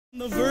On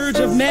the verge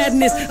of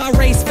madness, I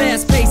race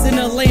fast pace and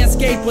the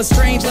landscape was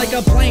strange, like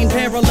a plane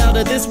parallel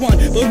to this one,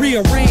 but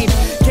rearranged.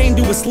 Came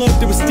to a slope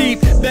that was steep,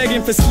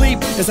 begging for sleep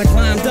as I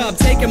climbed up,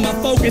 taking my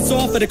focus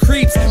off of the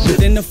creeps.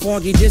 Within the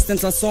foggy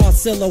distance, I saw a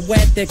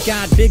silhouette that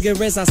got bigger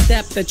as I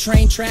stepped. The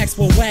train tracks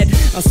were wet.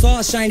 I saw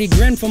a shiny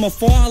grin from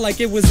afar,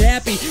 like it was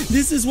happy.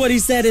 This is what he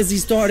said as he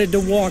started to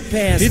walk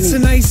past It's me. a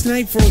nice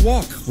night for a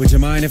walk. Would you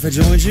mind if I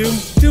joined you?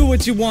 Do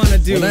what you wanna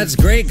do. Well, that's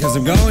great, cause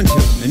I'm going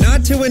to. And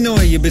not to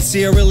annoy you, but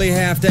see, I really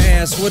have to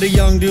ask what a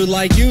young dude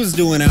like you's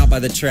doing out by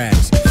the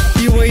tracks.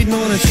 You waiting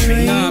on a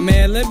train? Nah,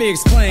 man, let me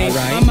explain.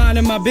 Alright. I'm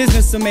minding my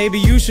business, so maybe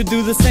you should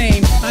do the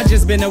same. I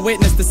just been a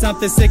witness to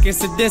something sick and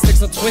sadistic,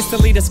 so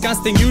twistedly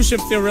disgusting. You should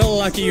feel real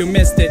lucky you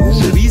missed it.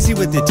 Ooh, easy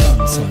with the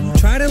tongue, son.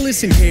 Try to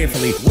listen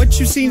carefully. What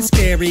you seen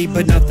scary,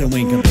 but nothing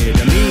when compared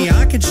to me.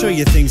 I could show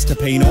you things to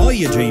paint all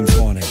your dreams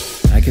wanted.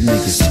 I can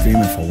make you scream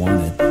if I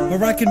wanted.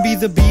 Or I can be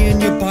the bee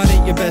in your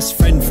bonnet, your best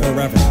friend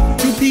forever.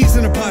 Two peas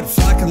in a pot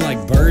flocking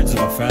like birds of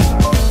a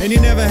feather. And you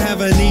never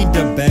have a need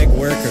to beg,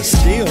 work, or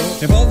steal.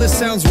 If all this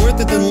sounds worth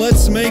it, then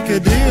let's make a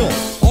deal.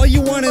 All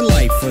you want in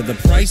life for the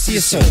price of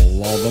your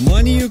soul. All the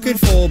money you could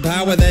fold,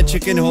 power that you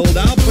can hold,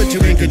 I'll put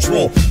you in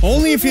control.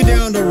 Only if you're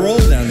down to roll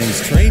down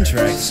these train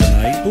tracks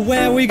tonight. But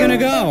where are we gonna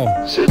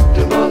go?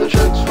 Sitting by the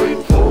tracks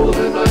waiting for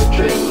the night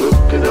train,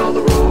 looking down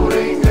the road.